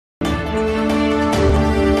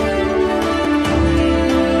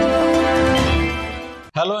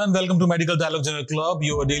and welcome to Medical Dialogue Journal Club,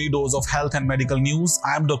 your daily dose of health and medical news.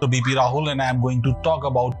 I am Dr. BP Rahul and I am going to talk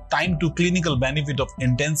about time to clinical benefit of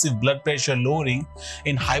intensive blood pressure lowering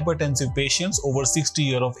in hypertensive patients over 60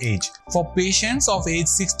 years of age. For patients of age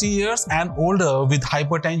 60 years and older with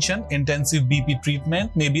hypertension, intensive BP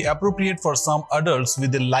treatment may be appropriate for some adults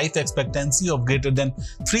with a life expectancy of greater than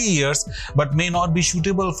 3 years but may not be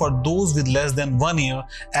suitable for those with less than 1 year,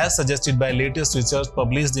 as suggested by latest research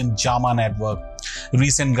published in JAMA Network.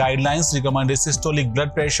 Recent guidelines recommend a systolic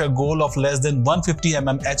blood pressure goal of less than 150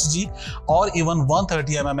 mmHg or even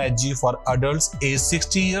 130 mmHg for adults aged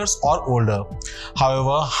 60 years or older.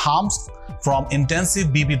 However, harms from intensive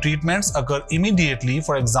BP treatments occur immediately,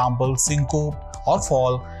 for example, syncope or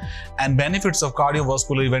fall, and benefits of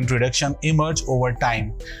cardiovascular event reduction emerge over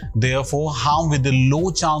time. Therefore, harm with a low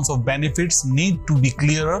chance of benefits need to be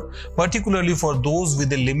clearer, particularly for those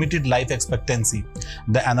with a limited life expectancy.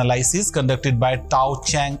 The analysis conducted by Tao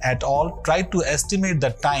Chang et al. Tried to estimate the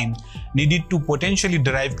time needed to potentially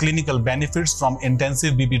derive clinical benefits from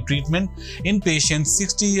intensive BP treatment in patients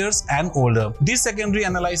 60 years and older. This secondary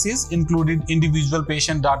analysis included individual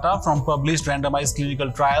patient data from published randomized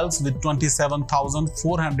clinical trials with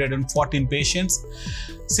 27,414 patients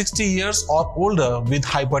 60 years or older with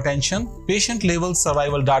hypertension. Patient-level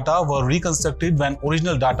survival data were reconstructed when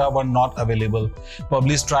original data were not available.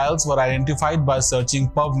 Published trials were identified by searching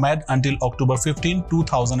PubMed until October 15,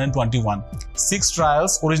 2021. 6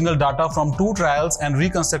 trials, original data from 2 trials and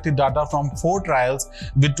reconstructed data from 4 trials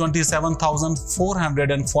with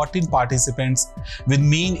 27,414 participants with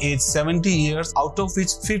mean age 70 years, out of which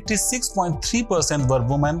 56.3% were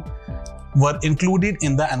women, were included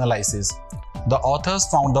in the analysis. The authors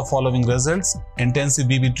found the following results. Intensive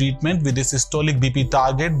BP treatment with a systolic BP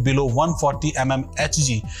target below 140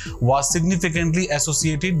 mmHg was significantly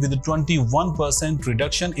associated with a 21%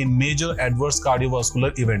 reduction in major adverse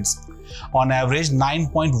cardiovascular events. On average,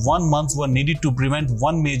 9.1 months were needed to prevent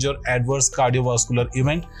one major adverse cardiovascular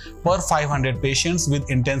event per 500 patients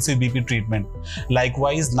with intensive BP treatment.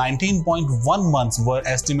 Likewise, 19.1 months were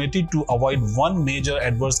estimated to avoid one major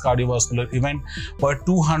adverse cardiovascular event per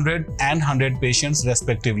 200 and 100 patients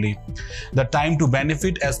respectively. The time to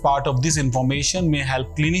benefit as part of this information may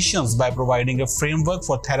help clinicians by providing a framework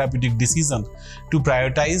for therapeutic decision to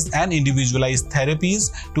prioritize and individualize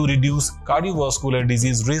therapies to reduce cardiovascular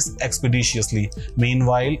disease risk expeditiously.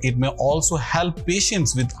 Meanwhile, it may also help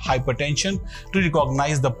patients with hypertension to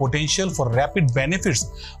recognize the potential for rapid benefits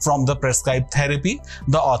from the prescribed therapy,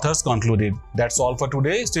 the authors concluded. That's all for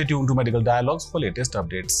today. Stay tuned to Medical Dialogues for latest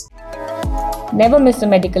updates. Never miss a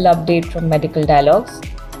medical update from Medical Dialogues.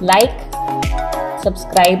 Like,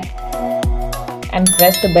 subscribe, and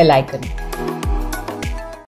press the bell icon.